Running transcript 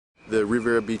The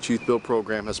Riviera Beach YouthBuild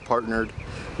program has partnered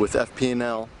with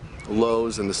FP&L,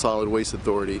 Lowe's, and the Solid Waste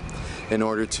Authority in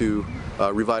order to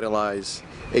revitalize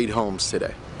 8 homes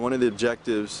today. One of the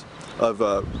objectives of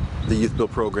the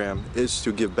YouthBuild program is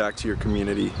to give back to your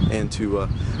community and to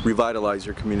revitalize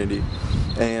your community.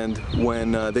 And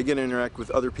when they get to interact with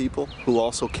other people who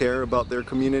also care about their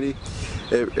community,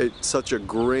 it's such a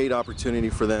great opportunity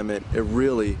for them. It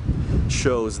really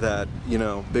shows that, you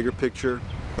know, bigger picture.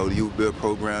 The YouthBuild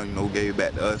program, gave it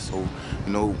back to us. So,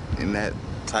 in that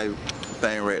type of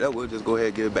thing right there, we'll just go ahead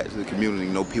and give it back to the community.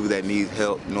 People that need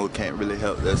help, can't really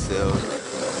help themselves.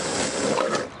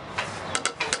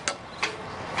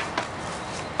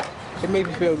 It makes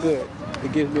me feel good.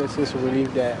 It gives me a sense of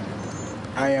relief that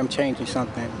I am changing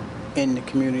something in the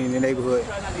community, in the neighborhood.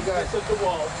 You guys took the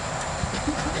wall.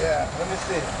 Yeah, let me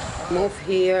see. Moved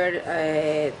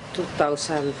here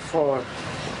 2004.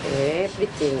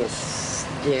 Everything is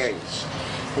there.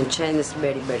 And China is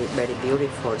very, very, very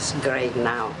beautiful. It's great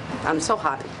now. I'm so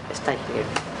happy to stay here.